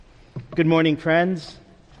Good morning, friends.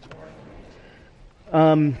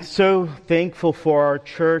 So thankful for our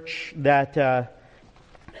church that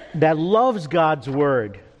loves God's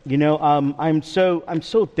Word. You know, I'm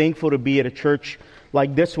so thankful to be at a church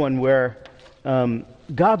like this one where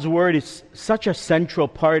God's Word is such a central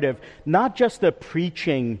part of not just the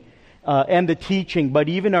preaching and the teaching, but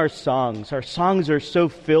even our songs. Our songs are so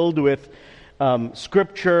filled with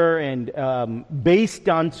Scripture and based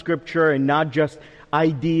on Scripture and not just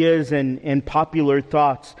ideas and popular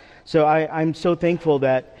thoughts. So I'm so thankful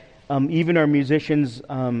that even our musicians,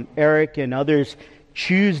 Eric and others,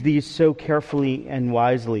 choose these so carefully and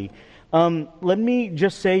wisely. Let me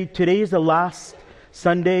just say, today is the last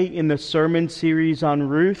Sunday in the sermon series on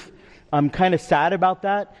Ruth. I'm kind of sad about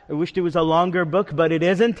that. I wished it was a longer book, but it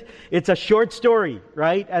isn't. It's a short story,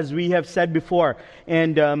 right? As we have said before.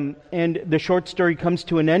 And the short story comes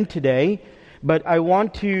to an end today. But I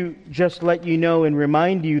want to just let you know and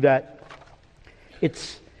remind you that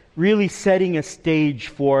it's really setting a stage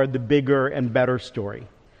for the bigger and better story.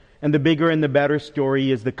 And the bigger and the better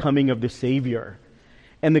story is the coming of the Savior.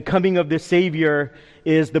 And the coming of the Savior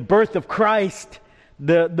is the birth of Christ,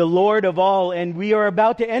 the Lord of all. And we are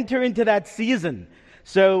about to enter into that season.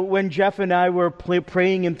 So when Jeff and I were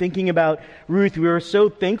praying and thinking about Ruth, we were so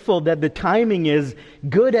thankful that the timing is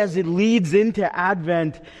good as it leads into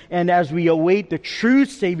Advent and as we await the true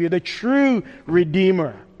Savior, the true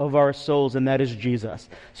Redeemer of our souls, and that is Jesus.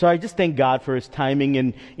 So I just thank God for His timing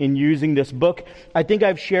in using this book. I think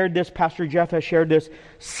I've shared this, Pastor Jeff has shared this,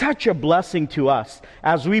 such a blessing to us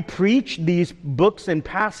as we preach these books and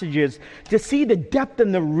passages to see the depth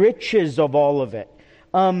and the riches of all of it.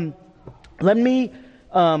 Let me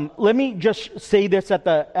just say this at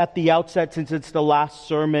the outset, since it's the last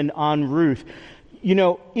sermon on Ruth. You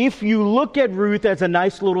know, if you look at Ruth as a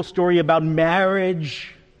nice little story about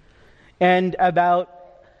marriage and about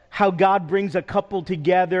how God brings a couple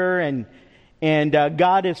together and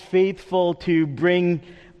God is faithful to bring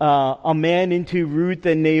a man into Ruth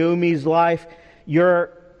and Naomi's life,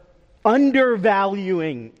 you're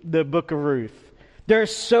undervaluing the book of Ruth.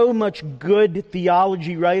 There's so much good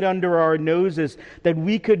theology right under our noses that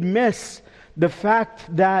we could miss the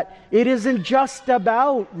fact that it isn't just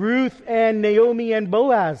about Ruth and Naomi and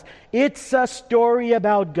Boaz. It's a story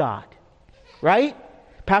about God, right?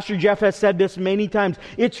 Pastor Jeff has said this many times.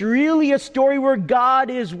 It's really a story where God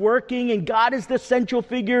is working and God is the central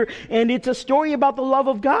figure, and it's a story about the love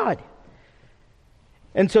of God.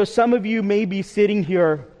 And so some of you may be sitting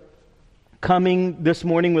here coming this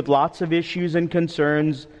morning with lots of issues and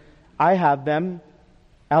concerns. I have them.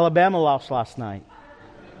 Alabama lost last night.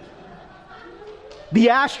 The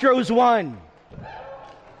Astros won.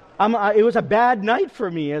 It was a bad night for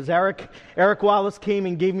me, as Eric Wallace came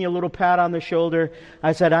and gave me a little pat on the shoulder.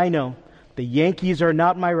 I said, I know, the Yankees are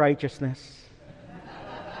not my righteousness.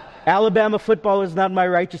 Alabama football is not my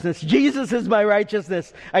righteousness. Jesus is my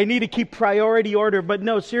righteousness. I need to keep priority order. But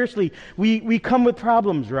no, seriously, we come with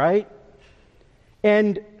problems, right?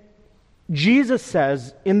 And Jesus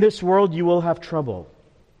says, in this world you will have trouble.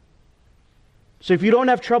 So if you don't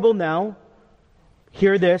have trouble now,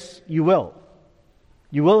 hear this, you will.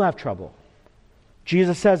 You will have trouble.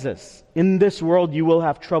 Jesus says this, in this world you will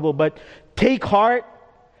have trouble, but take heart,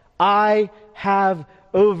 I have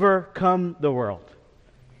overcome the world.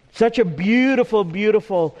 Such a beautiful,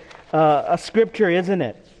 beautiful a scripture, isn't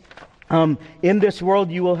it? In this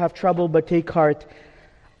world you will have trouble, but take heart,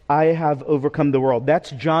 I have overcome the world.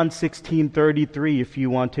 That's John 16:33, if you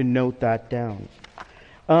want to note that down.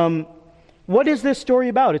 What is this story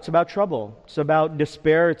about? It's about trouble. It's about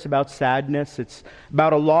despair. It's about sadness. It's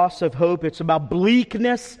about a loss of hope. It's about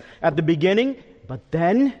bleakness at the beginning. But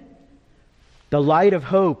then, the light of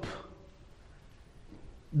hope.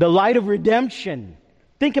 The light of redemption.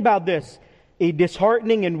 Think about this. A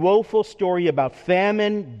disheartening and woeful story about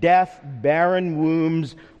famine, death, barren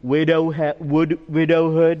wombs,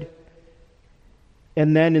 widowhood.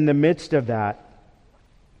 And then in the midst of that,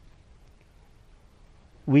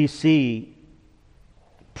 we see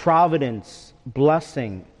providence,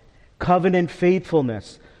 blessing, covenant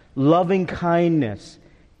faithfulness, loving kindness,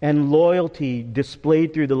 and loyalty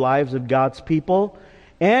displayed through the lives of God's people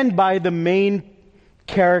and by the main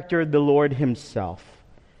character, the Lord Himself.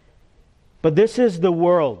 But this is the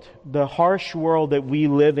world, the harsh world that we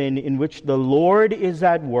live in which the Lord is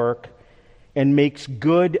at work and makes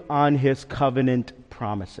good on His covenant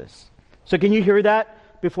promises. So can you hear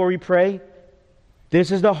that before we pray? This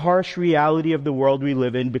is the harsh reality of the world we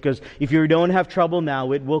live in, because if you don't have trouble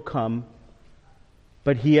now, it will come.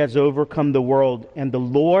 But He has overcome the world, and the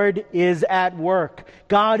Lord is at work.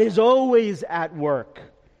 God is always at work.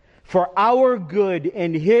 for our good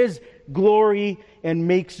and His glory, and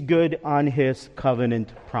makes good on His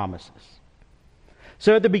covenant promises.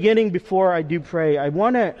 So at the beginning, before I do pray, I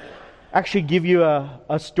want to actually give you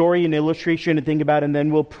a story, an illustration to think about, and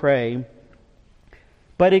then we'll pray.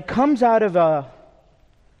 But it comes out of a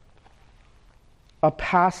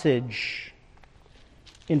passage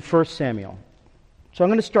in 1 Samuel. So I'm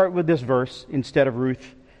going to start with this verse instead of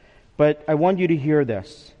Ruth, but I want you to hear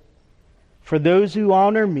this. For those who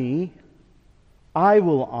honor me, I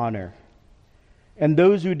will honor, and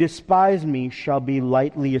those who despise me shall be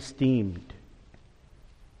lightly esteemed.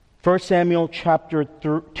 1 Samuel chapter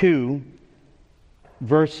 2,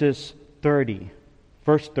 verse 30.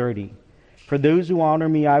 For those who honor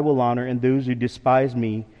me, I will honor, and those who despise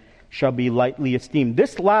me shall be lightly esteemed.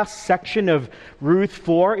 This last section of Ruth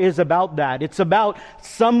 4 is about that. It's about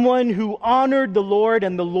someone who honored the Lord,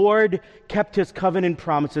 and the Lord kept His covenant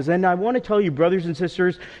promises. And I want to tell you, brothers and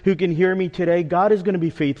sisters who can hear me today, God is going to be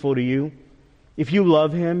faithful to you. If you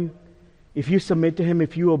love Him, if you submit to Him,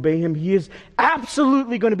 if you obey Him, He is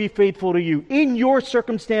absolutely going to be faithful to you in your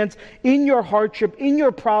circumstance, in your hardship, in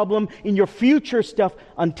your problem, in your future stuff,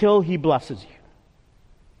 until He blesses you.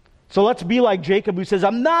 So let's be like Jacob, who says,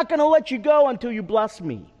 I'm not going to let you go until you bless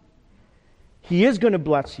me. He is going to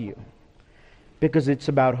bless you because it's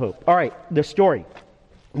about hope. All right, the story.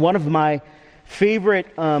 One of my very,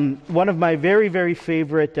 very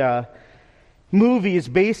favorite movies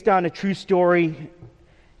based on a true story.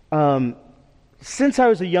 Since I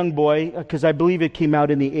was a young boy, because I believe it came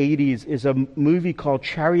out in the 80s, is a movie called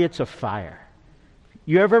Chariots of Fire.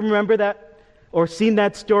 You ever remember that or seen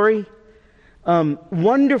that story?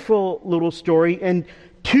 Wonderful little story, and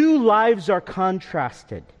two lives are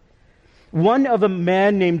contrasted. One of a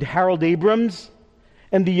man named Harold Abrams,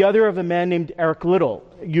 and the other of a man named Eric Liddell.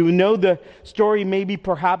 You know the story maybe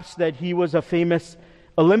perhaps that he was a famous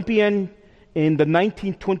Olympian in the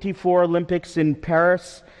 1924 Olympics in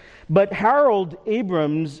Paris. But Harold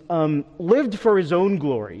Abrams lived for his own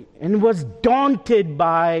glory and was daunted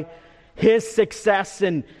by his success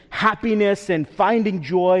and happiness and finding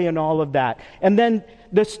joy and all of that. And then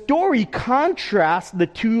the story contrasts the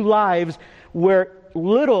two lives where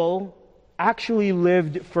Liddell actually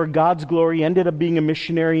lived for God's glory, ended up being a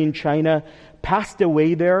missionary in China, passed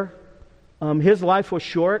away there. His life was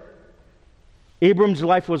short. Abram's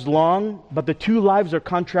life was long, but the two lives are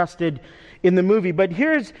contrasted in the movie. But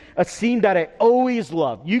here's a scene that I always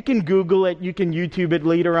love. You can Google it, you can YouTube it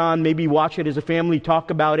later on, maybe watch it as a family, talk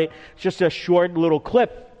about it. It's just a short little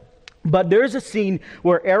clip. But there's a scene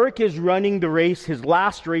where Eric is running the race, his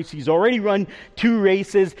last race. He's already run 2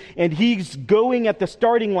 races, and he's going at the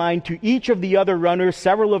starting line to each of the other runners,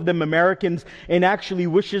 several of them Americans, and actually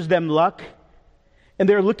wishes them luck. And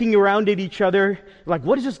they're looking around at each other, like,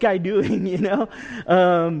 what is this guy doing, you know?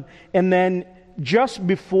 And then just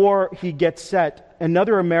before he gets set,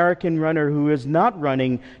 another American runner who is not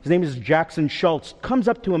running, his name is Jackson Schultz, comes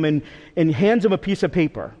up to him and hands him a piece of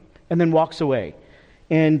paper and then walks away.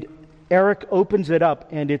 And Eric opens it up,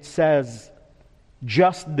 and it says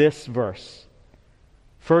just this verse.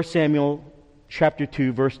 1 Samuel chapter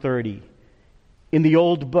 2, verse 30. In the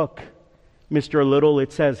old book, Mr. Liddell,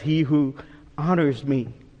 it says, he who honors me,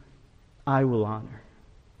 I will honor.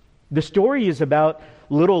 The story is about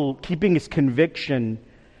Liddell keeping his conviction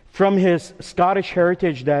from his Scottish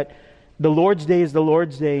heritage that the Lord's Day is the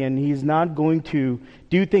Lord's Day, and he's not going to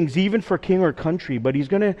do things even for king or country, but he's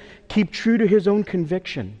going to keep true to his own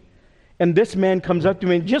conviction. And this man comes up to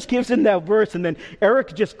him and just gives him that verse, and then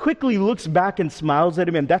Eric just quickly looks back and smiles at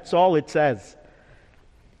him, and that's all it says.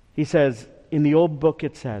 He says, in the old book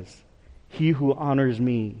it says, he who honors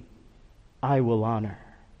me, I will honor.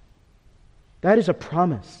 That is a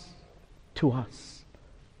promise to us.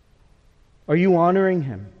 Are you honoring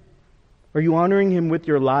Him? Are you honoring Him with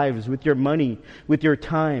your lives, with your money, with your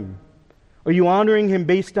time? Are you honoring Him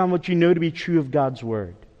based on what you know to be true of God's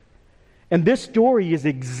Word? And this story is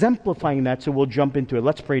exemplifying that, so we'll jump into it.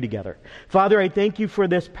 Let's pray together. Father, I thank you for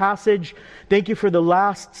this passage. Thank you for the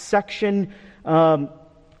last section.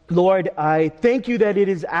 Lord, I thank you that it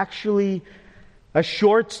is actually a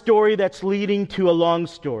short story that's leading to a long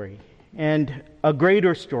story and a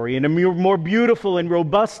greater story and a more beautiful and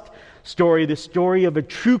robust story, the story of a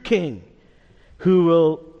true king who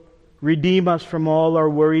will redeem us from all our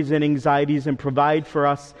worries and anxieties and provide for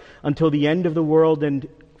us until the end of the world and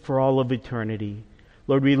for all of eternity.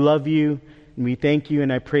 Lord, we love you and we thank you,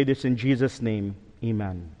 and I pray this in Jesus' name.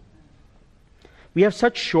 Amen. We have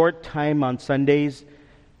such short time on Sundays,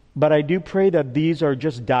 but I do pray that these are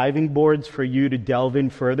just diving boards for you to delve in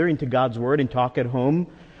further into God's Word and talk at home.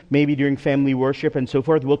 maybe during family worship and so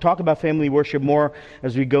forth. We'll talk about family worship more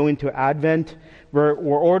as we go into Advent. We're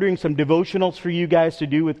ordering some devotionals for you guys to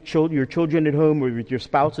do with your children at home, or with your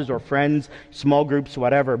spouses or friends, small groups,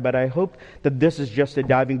 whatever. But I hope that this is just a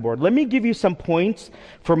diving board. Let me give you some points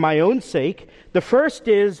for my own sake. The first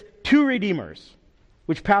is two redeemers,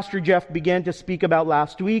 which Pastor Jeff began to speak about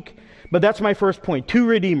last week. But that's my first point, two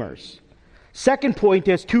redeemers. Second point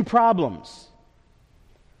is two problems.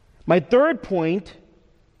 My third point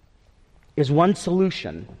is one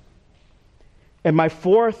solution. And my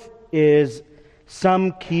fourth is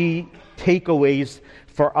some key takeaways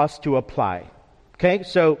for us to apply. Okay,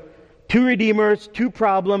 so two redeemers, two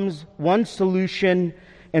problems, one solution,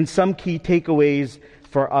 and some key takeaways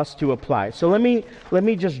for us to apply. So let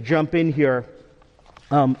me just jump in here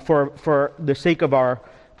for the sake of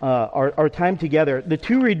our time together. The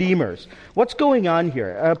two redeemers. What's going on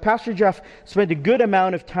here? Pastor Jeff spent a good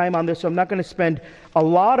amount of time on this, so I'm not going to spend a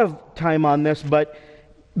lot of time on this, but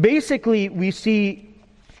basically we see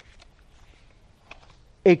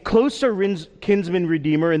a closer kinsman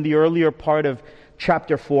redeemer in the earlier part of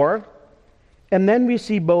chapter 4, and then we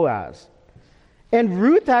see Boaz. And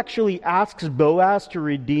Ruth actually asks Boaz to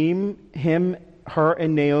redeem him, her,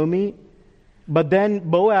 and Naomi. But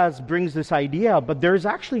then Boaz brings this idea, but there's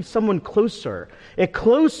actually someone closer, a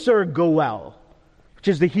closer Goel, which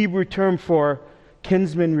is the Hebrew term for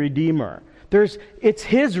kinsman redeemer. It's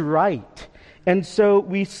his right. And so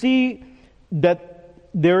we see that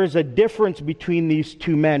there is a difference between these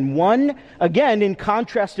two men. One, again, in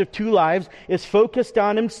contrast of two lives, is focused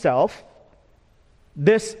on himself.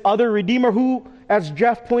 This other redeemer who, as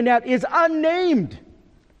Jeff pointed out, is unnamed.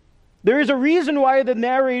 There is a reason why the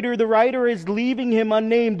narrator, the writer, is leaving him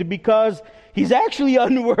unnamed, because he's actually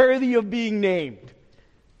unworthy of being named.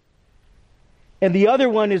 And the other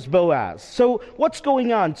one is Boaz. So what's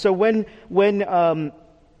going on? So when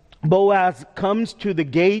Boaz comes to the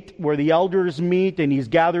gate where the elders meet, and he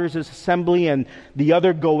gathers his assembly, and the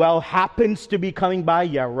other Goel happens to be coming by,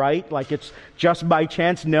 yeah, right? Like it's just by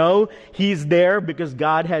chance. No, he's there because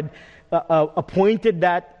God had appointed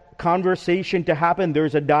that conversation to happen.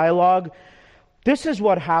 There's a dialogue. This is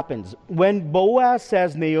what happens. When Boaz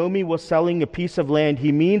says Naomi was selling a piece of land,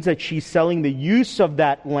 he means that she's selling the use of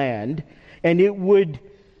that land, and it would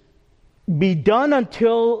be done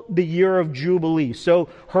until the year of Jubilee. So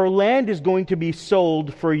her land is going to be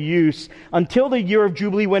sold for use until the year of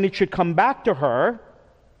Jubilee, when it should come back to her,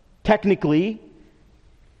 technically.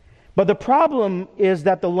 But the problem is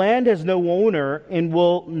that the land has no owner and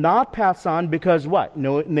will not pass on, because what?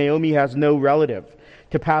 Naomi has no relative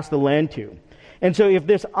to pass the land to. And so if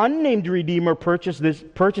this unnamed redeemer purchases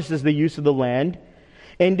the use of the land,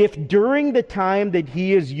 and if during the time that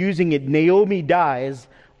he is using it, Naomi dies,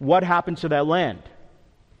 what happens to that land?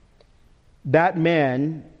 That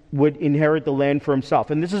man would inherit the land for himself.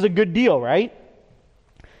 And this is a good deal, right?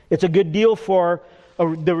 It's a good deal for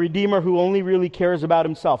the redeemer who only really cares about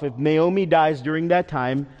himself. If Naomi dies during that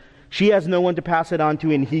time, she has no one to pass it on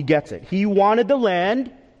to, and he gets it. He wanted the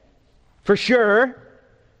land, for sure,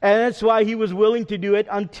 and that's why he was willing to do it,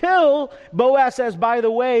 until Boaz says, by the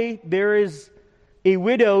way, there is a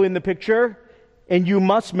widow in the picture, and you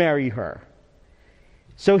must marry her.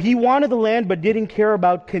 So he wanted the land, but didn't care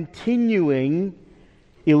about continuing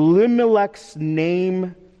Elimelech's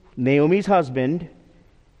name, Naomi's husband,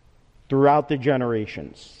 throughout the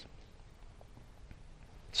generations.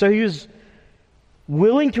 So he was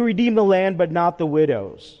willing to redeem the land, but not the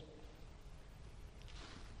widows.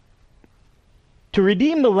 To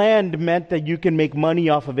redeem the land meant that you can make money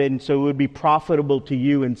off of it, and so it would be profitable to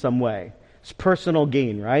you in some way. It's personal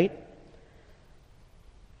gain, right?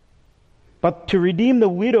 But to redeem the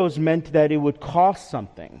widows meant that it would cost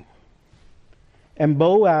something. And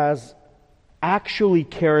Boaz actually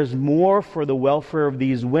cares more for the welfare of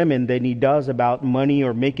these women than he does about money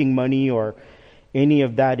or making money or any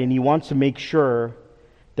of that. And he wants to make sure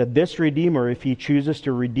that this redeemer, if he chooses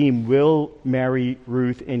to redeem, will marry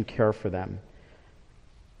Ruth and care for them.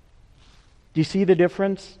 Do you see the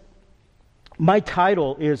difference? My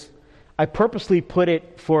title is, I purposely put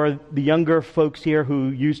it for the younger folks here who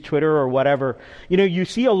use Twitter or whatever. You know, you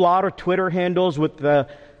see a lot of Twitter handles with the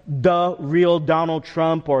real Donald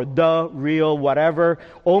Trump or the real whatever,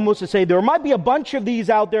 almost to say there might be a bunch of these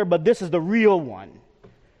out there, but this is the real one.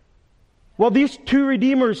 Well, these two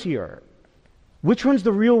redeemers here, which one's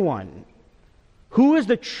the real one? Who is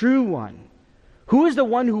the true one? Who is the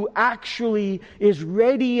one who actually is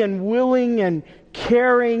ready and willing and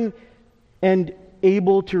caring and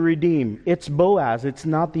able to redeem? It's Boaz. It's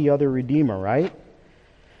not the other redeemer, right?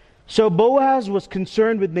 So Boaz was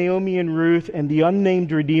concerned with Naomi and Ruth, and the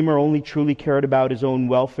unnamed Redeemer only truly cared about his own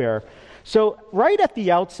welfare. So right at the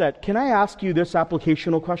outset, can I ask you this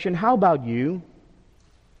applicational question? How about you?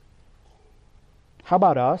 How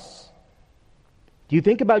about us? Do you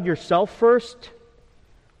think about yourself first,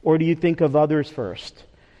 or do you think of others first?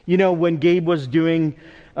 You know, when Gabe was doing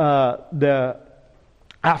the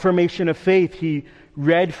affirmation of faith, he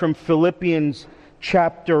read from Philippians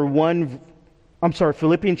chapter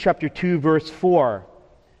 2, verse 4.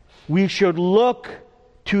 We should look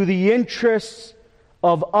to the interests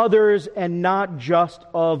of others and not just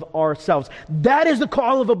of ourselves. That is the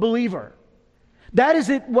call of a believer. That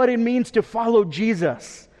is what it means to follow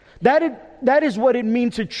Jesus. That is what it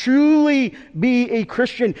means to truly be a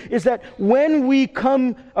Christian, is that when we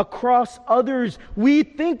come across others, we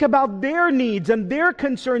think about their needs and their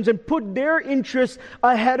concerns and put their interests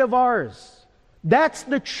ahead of ours. That's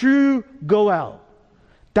the true Goel.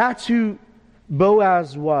 That's who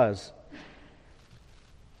Boaz was.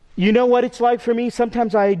 You know what it's like for me?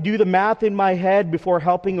 Sometimes I do the math in my head before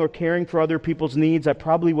helping or caring for other people's needs. I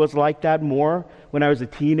probably was like that more when I was a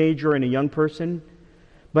teenager and a young person.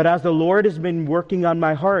 But as the Lord has been working on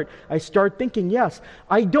my heart, I start thinking, yes,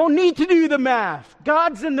 I don't need to do the math.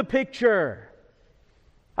 God's in the picture.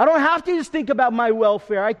 I don't have to just think about my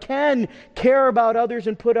welfare. I can care about others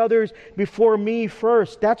and put others before me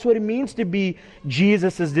first. That's what it means to be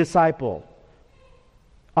Jesus' disciple.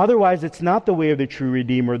 Otherwise, it's not the way of the true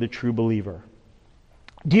Redeemer, the true believer.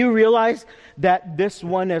 Do you realize that this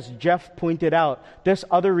one, as Jeff pointed out, this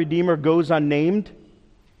other Redeemer goes unnamed?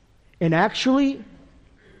 And actually,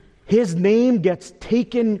 his name gets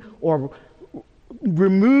taken or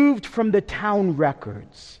removed from the town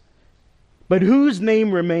records. But whose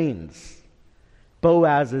name remains?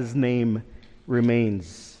 Boaz's name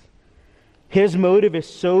remains. His motive is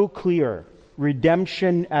so clear: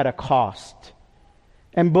 redemption at a cost.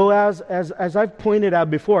 And Boaz, as I've pointed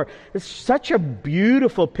out before, is such a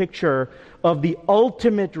beautiful picture of the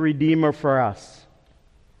ultimate Redeemer for us.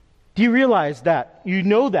 Do you realize that? You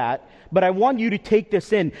know that, but I want you to take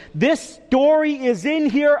this in. This story is in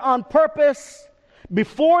here on purpose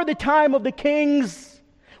before the time of the kings,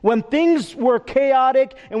 when things were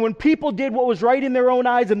chaotic and when people did what was right in their own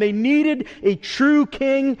eyes and they needed a true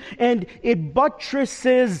king, and it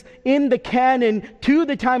buttresses in the canon to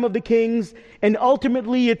the time of the kings, and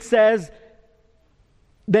ultimately it says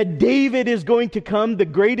that David is going to come, the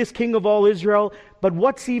greatest king of all Israel. But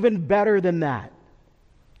what's even better than that?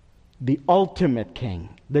 The ultimate king,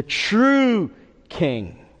 the true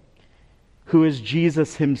king, who is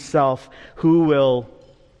Jesus himself, who will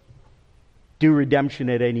do redemption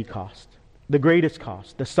at any cost. The greatest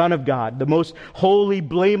cost, the Son of God, the most holy,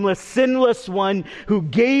 blameless, sinless one who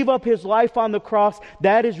gave up his life on the cross.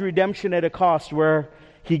 That is redemption at a cost, where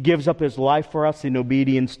he gives up his life for us in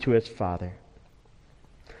obedience to his Father.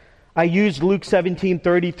 I used Luke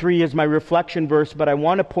 17:33 as my reflection verse, but I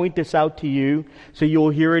want to point this out to you so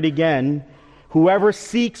you'll hear it again. Whoever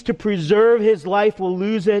seeks to preserve his life will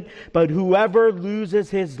lose it, but whoever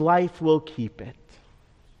loses his life will keep it.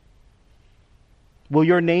 Will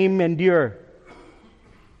your name endure?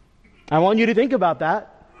 I want you to think about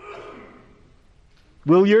that.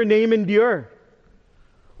 Will your name endure?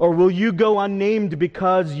 Or will you go unnamed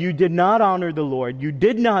because you did not honor the Lord? You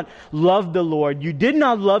did not love the Lord. You did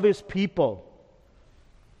not love his people.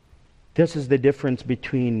 This is the difference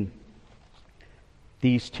between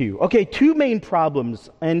these two. Okay, two main problems.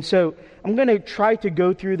 And so I'm going to try to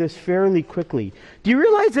go through this fairly quickly. Do you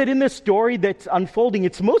realize that in this story that's unfolding,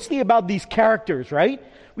 it's mostly about these characters, right?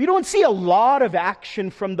 We don't see a lot of action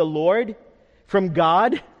from the Lord, from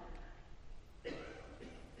God.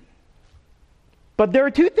 But there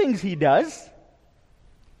are two things he does,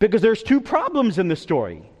 because there's two problems in the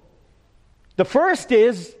story. The first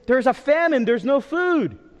is there's a famine, there's no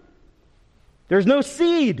food, there's no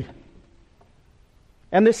seed.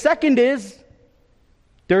 And the second is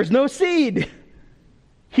there's no seed,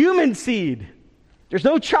 human seed. There's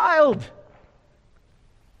no child.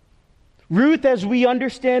 Ruth, as we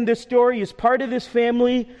understand this story, is part of this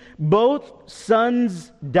family. Both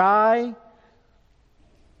sons die.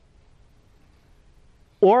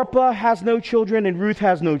 Orpah has no children and Ruth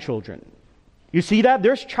has no children. You see that?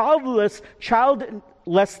 There's childlessness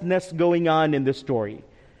going on in this story.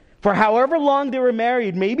 For however long they were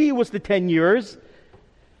married, maybe it was the 10 years,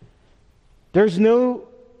 there's no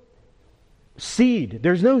seed.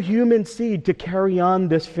 There's no human seed to carry on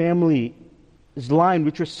this family's line,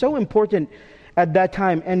 which was so important at that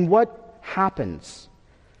time. And what happens?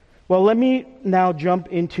 Well, let me now jump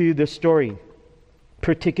into the story,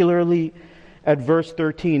 particularly at verse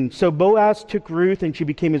 13. So Boaz took Ruth, and she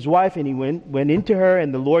became his wife, and he went into her,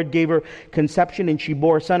 and the Lord gave her conception, and she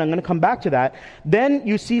bore a son. I'm going to come back to that. Then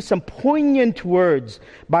you see some poignant words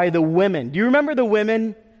by the women. Do you remember the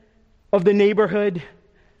women of the neighborhood,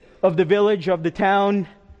 of the village, of the town,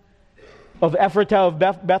 of Ephratah,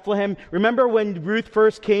 of Bethlehem? Remember when Ruth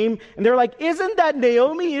first came, and they're like, isn't that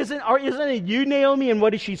Naomi? Isn't it you, Naomi? And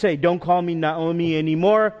what did she say? Don't call me Naomi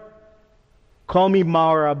anymore. Call me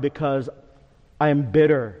Mara, because I am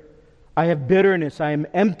bitter. I have bitterness. I am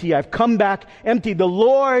empty. I've come back empty. The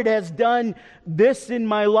Lord has done this in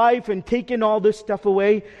my life and taken all this stuff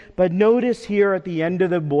away. But notice here at the end of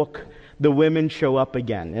the book, the women show up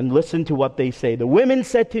again. And listen to what they say. The women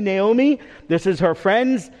said to Naomi, this is her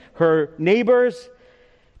friends, her neighbors,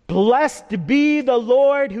 "Blessed be the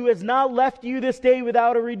Lord who has not left you this day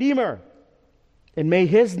without a redeemer. And may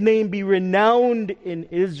his name be renowned in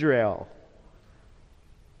Israel."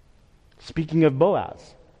 Speaking of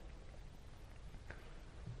Boaz.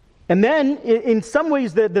 And then, in some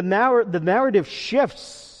ways, the narrative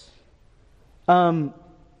shifts.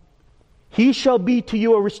 He shall be to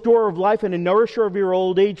you a restorer of life and a nourisher of your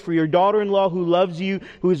old age, for your daughter-in-law who loves you,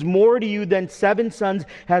 who is more to you than 7 sons,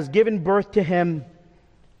 has given birth to him.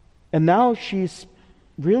 And now she's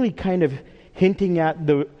really kind of hinting at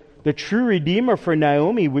the true Redeemer for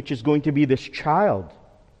Naomi, which is going to be this child.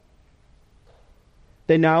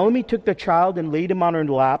 Then Naomi took the child and laid him on her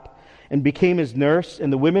lap and became his nurse.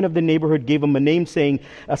 And the women of the neighborhood gave him a name, saying,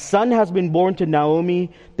 "A son has been born to Naomi."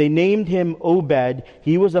 They named him Obed.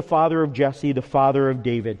 He was the father of Jesse, the father of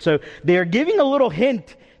David. So they are giving a little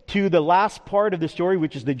hint to the last part of the story,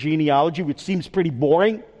 which is the genealogy, which seems pretty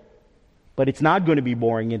boring. But it's not going to be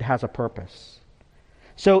boring. It has a purpose.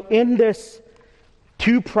 So in this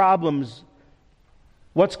 2 problems,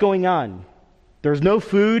 what's going on? There's no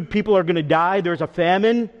food. People are going to die. There's a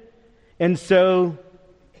famine. And so,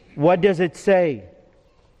 what does it say?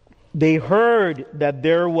 They heard that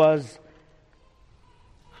there was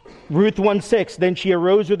Ruth 1:6. Then she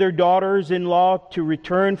arose with her daughters-in-law to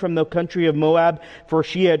return from the country of Moab, for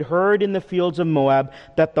she had heard in the fields of Moab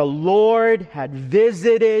that the Lord had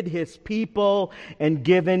visited his people and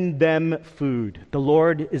given them food. The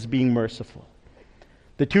Lord is being merciful.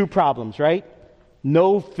 The 2 problems, right?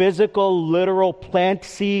 No physical, literal plant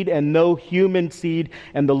seed and no human seed.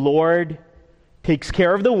 And the Lord takes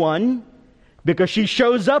care of the one because she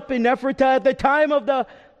shows up in Ephratah at the time of the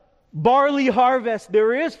barley harvest.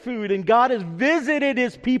 There is food and God has visited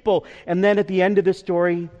his people. And then at the end of the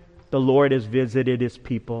story, the Lord has visited his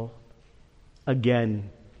people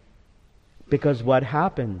again. Because what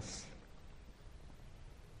happens?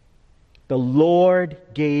 The Lord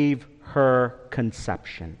gave her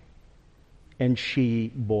conception. And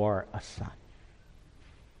she bore a son.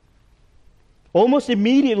 Almost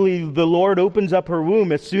immediately, the Lord opens up her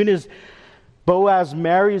womb. As soon as Boaz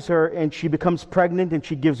marries her and she becomes pregnant and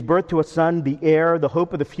she gives birth to a son, the heir, the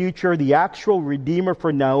hope of the future, the actual Redeemer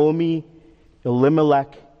for Naomi,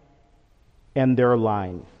 Elimelech, and their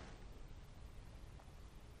line.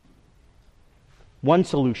 One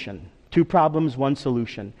solution. 2 problems, 1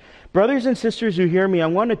 solution. Brothers and sisters who hear me, I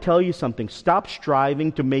want to tell you something. Stop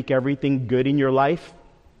striving to make everything good in your life.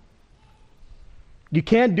 You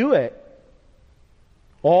can't do it.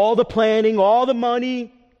 All the planning, all the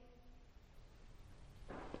money,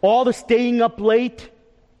 all the staying up late.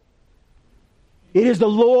 It is the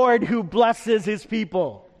Lord who blesses his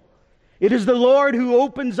people. It is the Lord who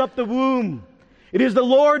opens up the womb. It is the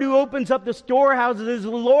Lord who opens up the storehouses. It is the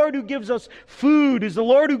Lord who gives us food. It is the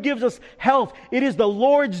Lord who gives us health. It is the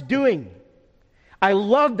Lord's doing. I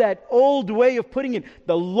love that old way of putting it.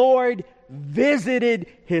 The Lord visited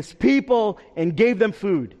his people and gave them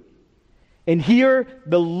food. And here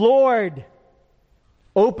the Lord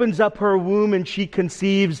opens up her womb and she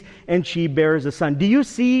conceives and she bears a son. Do you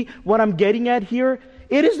see what I'm getting at here?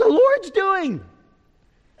 It is the Lord's doing.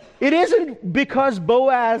 It isn't because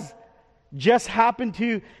Boaz just happened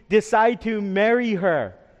to decide to marry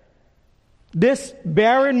her. This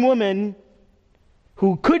barren woman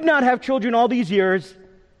who could not have children all these years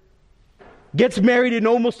gets married and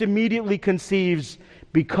almost immediately conceives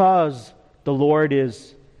because the Lord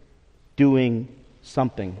is doing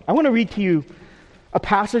something. I want to read to you a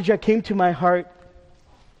passage that came to my heart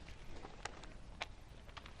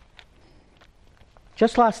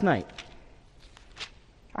just last night.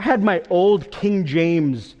 I had my old King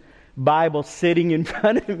James Bible sitting in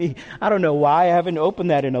front of me. I don't know why. I haven't opened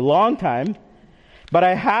that in a long time. But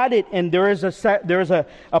I had it, and there is a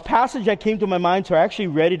passage that came to my mind, so I actually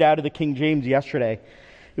read it out of the King James yesterday.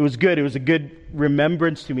 It was good. It was a good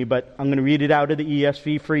remembrance to me, but I'm going to read it out of the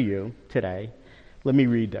ESV for you today. Let me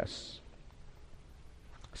read this.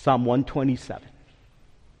 Psalm 127.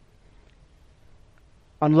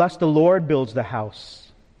 Unless the Lord builds the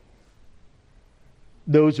house,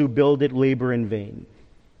 those who build it labor in vain.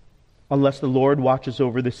 Unless the Lord watches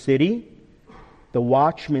over the city, the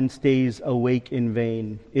watchman stays awake in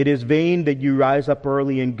vain. It is vain that you rise up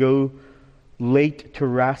early and go late to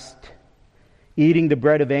rest, eating the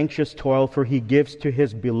bread of anxious toil, for he gives to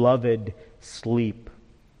his beloved sleep.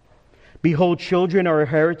 Behold, children are a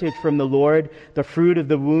heritage from the Lord, the fruit of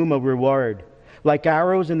the womb a reward. Like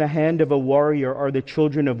arrows in the hand of a warrior are the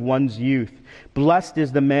children of one's youth. Blessed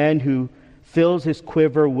is the man who fills his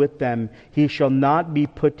quiver with them. He shall not be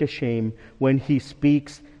put to shame when he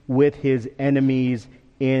speaks with his enemies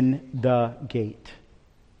in the gate.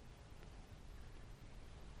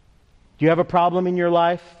 Do you have a problem in your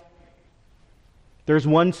life? There's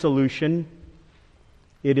one solution.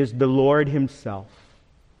 It is the Lord Himself.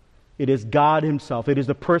 It is God Himself. It is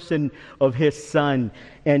the person of His Son.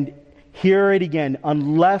 And hear it again.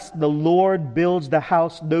 Unless the Lord builds the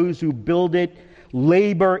house, those who build it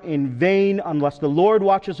labor in vain. Unless the Lord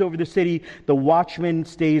watches over the city, the watchman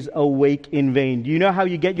stays awake in vain. Do you know how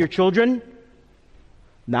you get your children?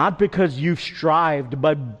 Not because you've strived,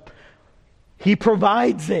 but He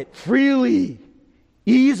provides it freely,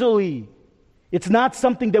 easily. It's not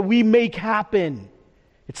something that we make happen.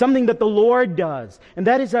 It's something that the Lord does. And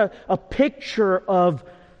that is a picture of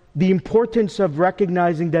the importance of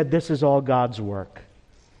recognizing that this is all God's work.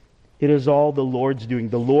 It is all the Lord's doing.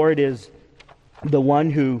 The Lord is the one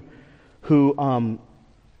who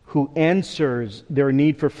answers their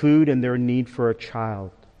need for food and their need for a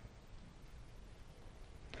child.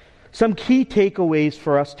 Some key takeaways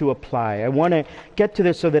for us to apply. I want to get to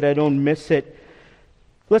this so that I don't miss it.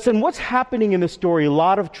 Listen, what's happening in the story? A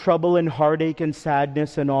lot of trouble and heartache and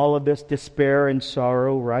sadness and all of this despair and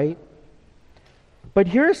sorrow, right? But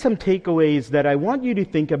here are some takeaways that I want you to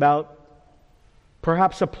think about,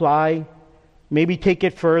 perhaps apply, maybe take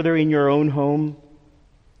it further in your own home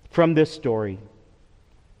from this story.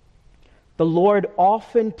 The Lord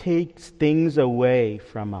often takes things away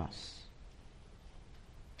from us.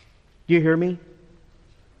 Do you hear me?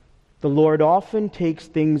 The Lord often takes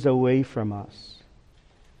things away from us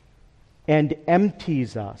and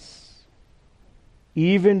empties us,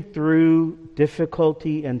 even through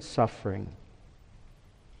difficulty and suffering,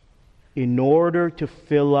 in order to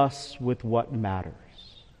fill us with what matters,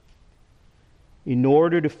 in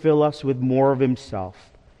order to fill us with more of Himself,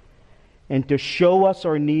 and to show us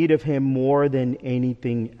our need of Him more than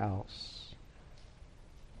anything else.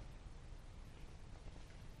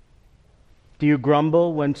 Do you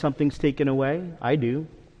grumble when something's taken away? I do.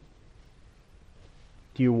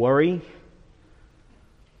 Do you worry?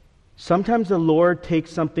 Sometimes the Lord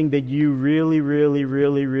takes something that you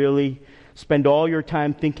really spend all your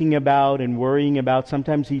time thinking about and worrying about.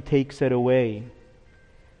 Sometimes He takes it away.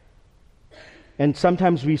 And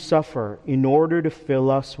sometimes we suffer in order to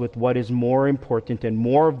fill us with what is more important and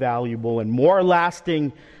more valuable and more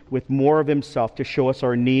lasting, with more of Himself, to show us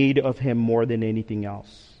our need of Him more than anything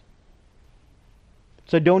else.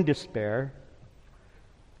 So don't despair.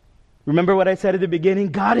 Remember what I said at the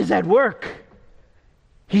beginning? God is at work.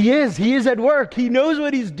 He is at work. He knows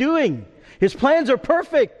what He's doing. His plans are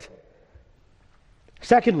perfect.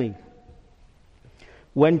 Secondly,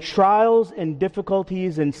 when trials and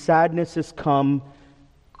difficulties and sadnesses come,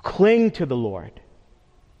 cling to the Lord.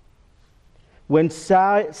 When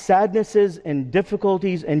sadnesses and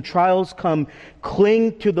difficulties and trials come,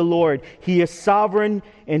 cling to the Lord. He is sovereign,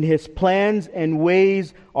 and His plans and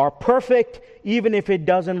ways are perfect, even if it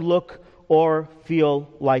doesn't look or feel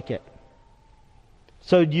like it.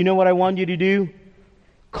 So do you know what I want you to do?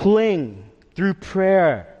 Cling through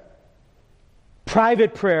prayer.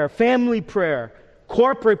 Private prayer, family prayer,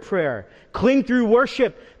 corporate prayer. Cling through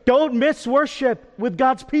worship. Don't miss worship with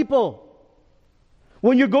God's people.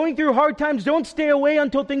 When you're going through hard times, don't stay away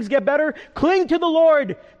until things get better. Cling to the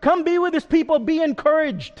Lord. Come be with His people. Be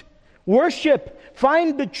encouraged. Worship.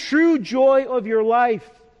 Find the true joy of your life.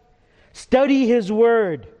 Study His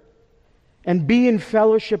Word. And be in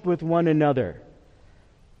fellowship with one another.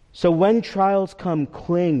 So when trials come,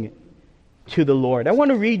 cling to the Lord. I want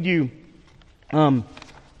to read you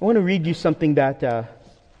something that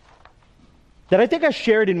I think I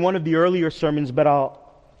shared in one of the earlier sermons, but I'll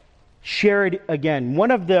share it again.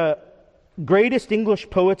 One of the greatest English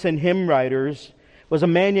poets and hymn writers was a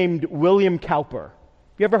man named William Cowper.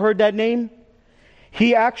 You ever heard that name?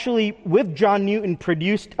 He actually, with John Newton,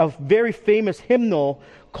 produced a very famous hymnal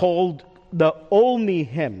called the Olney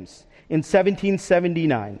Hymns in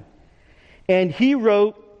 1779. And he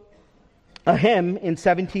wrote a hymn in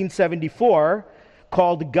 1774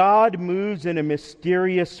 called God Moves in a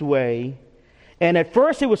Mysterious Way. And at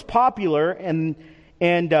first it was popular, and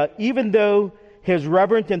even though his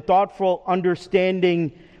reverent and thoughtful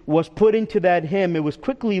understanding was put into that hymn, it was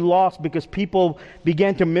quickly lost because people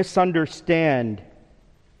began to misunderstand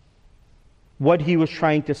what he was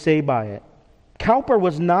trying to say by it. Cowper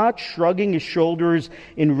was not shrugging his shoulders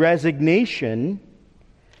in resignation,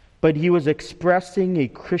 but he was expressing a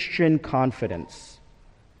Christian confidence.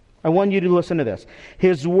 I want you to listen to this.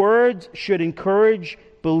 His words should encourage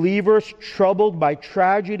believers troubled by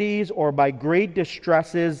tragedies or by great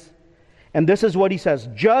distresses. And this is what he says: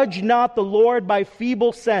 "Judge not the Lord by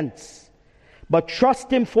feeble sense, but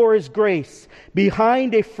trust Him for His grace.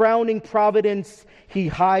 Behind a frowning providence, He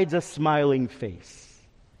hides a smiling face."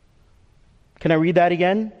 Can I read that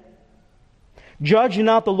again? "Judge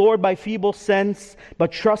not the Lord by feeble sense,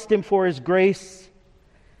 but trust Him for His grace."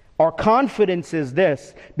 Our confidence is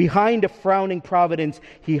this: behind a frowning providence,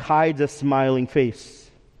 He hides a smiling face.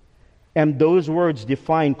 And those words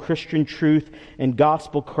define Christian truth and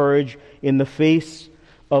gospel courage in the face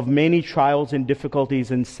of many trials and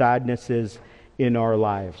difficulties and sadnesses in our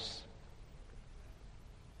lives.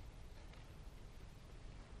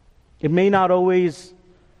 It may not always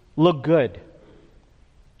look good.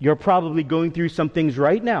 You're probably going through some things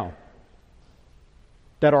right now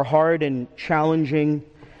that are hard and challenging,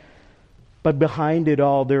 but behind it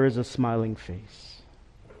all, there is a smiling face.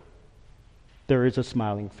 There is a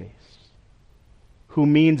smiling face who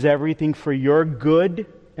means everything for your good,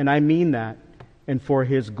 and I mean that, and for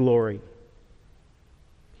His glory.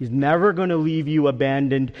 He's never going to leave you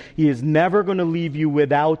abandoned. He is never going to leave you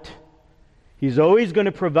without. He's always going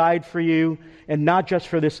to provide for you, and not just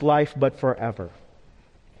for this life, but forever.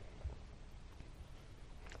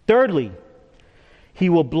 Thirdly, He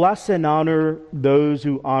will bless and honor those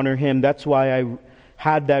who honor Him. That's why I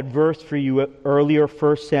had that verse for you earlier,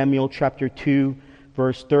 1 Samuel chapter 2,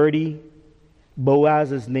 verse 30.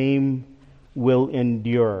 Boaz's name will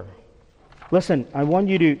endure. Listen, I want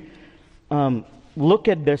you to look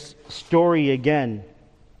at this story again.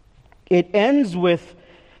 It ends with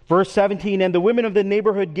verse 17, "And the women of the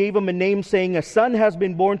neighborhood gave him a name, saying, 'A son has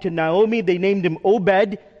been born to Naomi.' They named him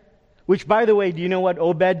Obed," which, by the way, do you know what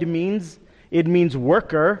Obed means? It means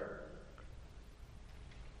worker.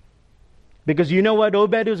 Because you know what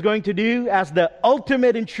Obed is going to do? As the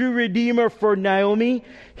ultimate and true Redeemer for Naomi,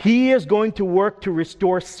 he is going to work to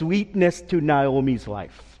restore sweetness to Naomi's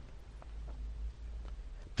life.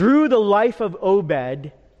 Through the life of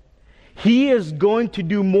Obed, he is going to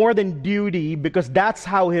do more than duty, because that's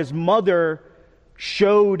how his mother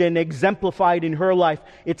showed and exemplified in her life.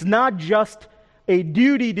 It's not just a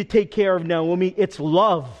duty to take care of Naomi, it's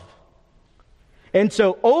love. And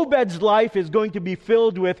so Obed's life is going to be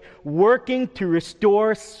filled with working to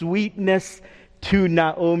restore sweetness to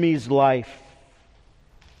Naomi's life.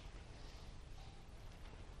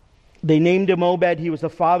 They named him Obed. He was the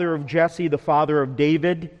father of Jesse, the father of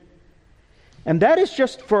David. And that is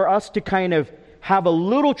just for us to kind of have a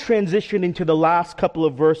little transition into the last couple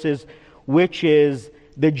of verses, which is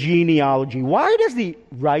the genealogy. Why does the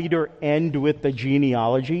writer end with the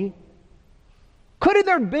genealogy? Couldn't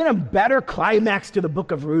there have been a better climax to the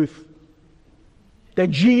book of Ruth? The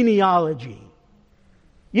genealogy.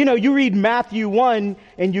 You know, you read Matthew 1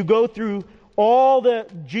 and you go through all the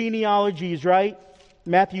genealogies, right?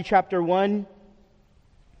 Matthew chapter 1.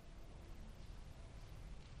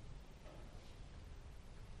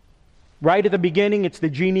 Right at the beginning, it's the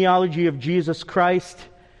genealogy of Jesus Christ.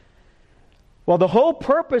 Well, the whole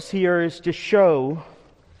purpose here is to show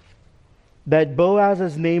that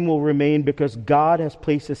Boaz's name will remain because God has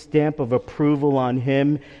placed a stamp of approval on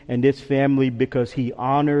him and his family, because he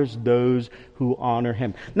honors those who honor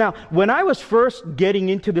him. Now, when I was first getting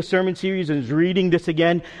into the sermon series and was reading this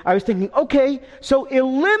again, I was thinking, okay, so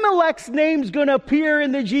Elimelech's name's going to appear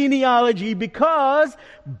in the genealogy because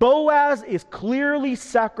Boaz is clearly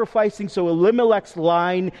sacrificing, so Elimelech's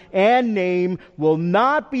line and name will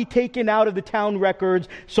not be taken out of the town records,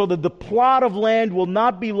 so that the plot of land will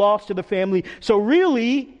not be lost to the family. So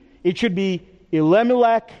really, it should be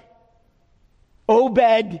Elimelech,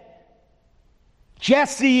 Obed,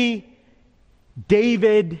 Jesse,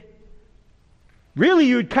 David. Really,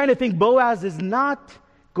 you'd kind of think Boaz is not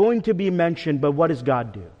going to be mentioned, but what does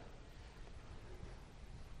God do?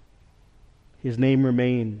 His name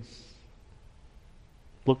remains.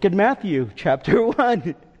 Look at Matthew chapter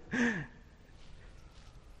 1.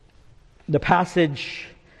 The passage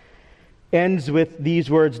ends with these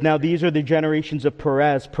words. Now these are the generations of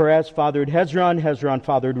Perez. Perez fathered Hezron. Hezron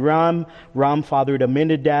fathered Ram. Ram fathered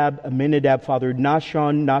Amminadab. Amminadab fathered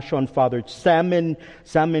Nahshon. Nahshon fathered Salmon.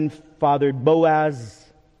 Salmon fathered Boaz.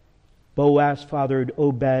 Boaz fathered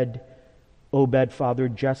Obed. Obed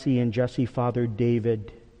fathered Jesse. And Jesse fathered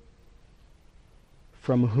David,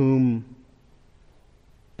 from whom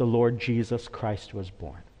the Lord Jesus Christ was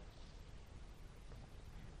born.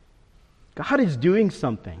 God is doing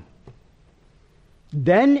something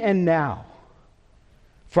then and now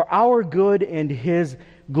for our good and His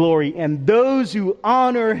glory. And those who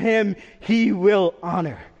honor Him, He will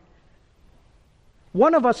honor.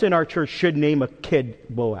 One of us in our church should name a kid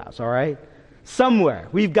Boaz, all right? Somewhere.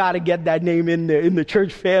 We've got to get that name in the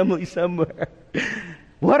church family somewhere.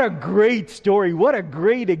 What a great story. What a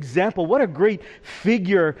great example. What a great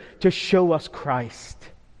figure to show us Christ.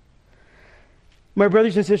 My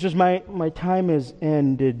brothers and sisters, my time has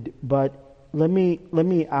ended, but let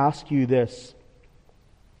me ask you this.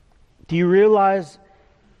 Do you realize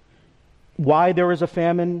why there was a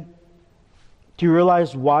famine? Do you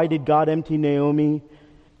realize why did God empty Naomi?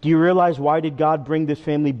 Do you realize why did God bring this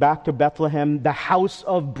family back to Bethlehem, the house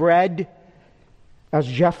of bread, as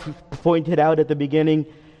Jeff pointed out at the beginning?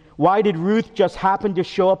 Why did Ruth just happen to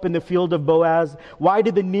show up in the field of Boaz? Why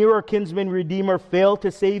did the nearer kinsman redeemer fail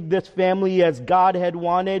to save this family as God had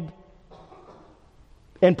wanted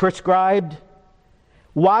and prescribed?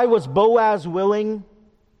 Why was Boaz willing?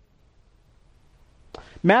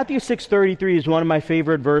 Matthew 6:33 is one of my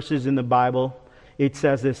favorite verses in the Bible. It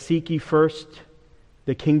says this: seek ye first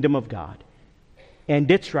the kingdom of God and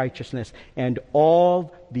its righteousness, and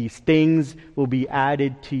all these things will be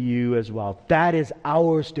added to you as well. That is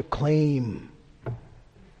ours to claim.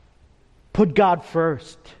 Put God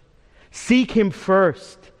first. Seek Him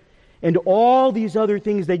first. And all these other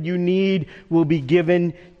things that you need will be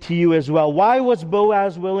given to you as well. Why was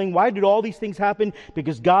Boaz willing? Why did all these things happen?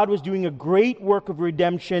 Because God was doing a great work of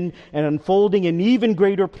redemption and unfolding an even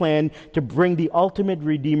greater plan to bring the ultimate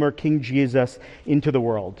Redeemer, King Jesus, into the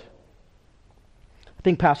world. I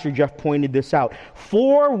think Pastor Jeff pointed this out.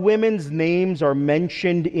 4 women's names are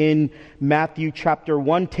mentioned in Matthew chapter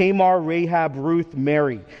 1. Tamar, Rahab, Ruth,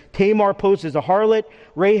 Mary. Tamar posed as a harlot.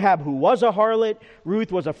 Rahab, who was a harlot.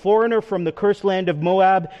 Ruth was a foreigner from the cursed land of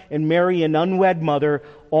Moab. And Mary, an unwed mother,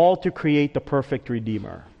 all to create the perfect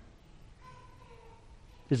Redeemer.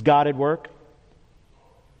 Is God at work?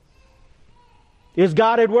 Is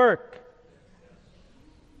God at work?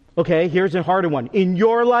 Okay, here's a harder one. In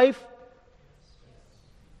your life,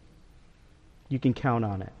 you can count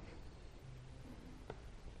on it.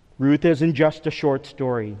 Ruth isn't just a short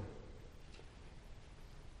story.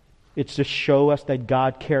 It's to show us that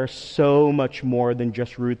God cares so much more than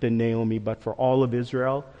just Ruth and Naomi, but for all of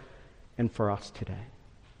Israel and for us today.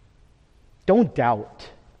 Don't doubt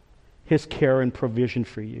His care and provision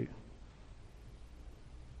for you.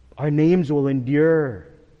 Our names will endure.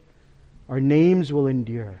 Our names will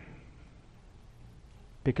endure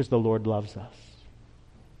because the Lord loves us.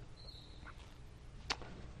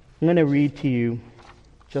 I'm going to read to you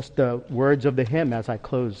just the words of the hymn as I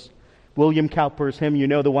close. William Cowper's hymn, you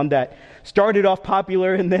know, the one that started off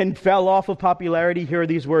popular and then fell off of popularity. Here are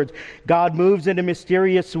these words. God moves in a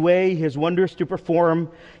mysterious way, His wonders to perform.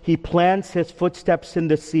 He plants His footsteps in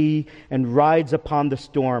the sea and rides upon the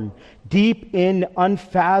storm. Deep in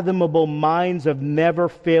unfathomable minds of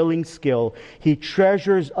never-failing skill, He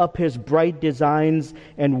treasures up His bright designs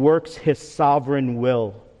and works His sovereign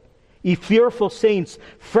will. Ye fearful saints,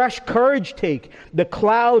 fresh courage take. The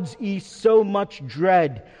clouds ye so much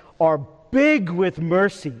dread are big with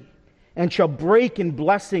mercy and shall break in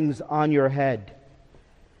blessings on your head.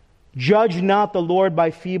 Judge not the Lord by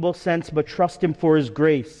feeble sense, but trust Him for His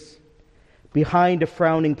grace. Behind a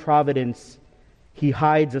frowning providence, He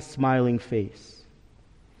hides a smiling face.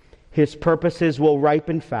 His purposes will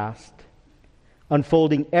ripen fast,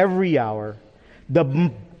 unfolding every hour. The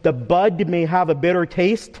bud may have a bitter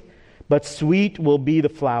taste, but sweet will be the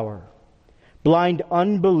flower. Blind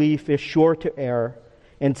unbelief is sure to err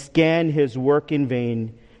and scan His work in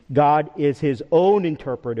vain. God is His own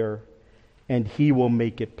interpreter, and He will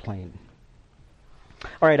make it plain.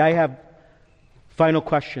 All right, I have final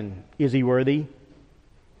question. Is He worthy?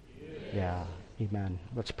 Yeah. Amen.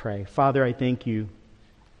 Let's pray. Father, I thank You.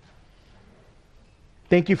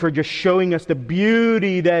 Thank You for just showing us the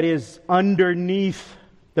beauty that is underneath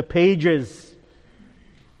the pages.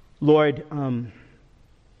 Lord,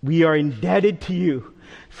 we are indebted to You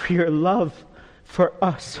for Your love for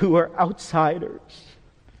us who are outsiders.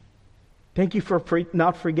 Thank You for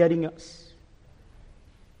not forgetting us.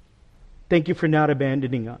 Thank You for not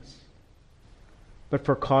abandoning us. but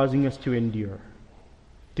for causing us to endure.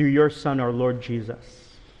 Through your Son, our Lord Jesus,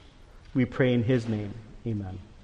 we pray in his name. Amen.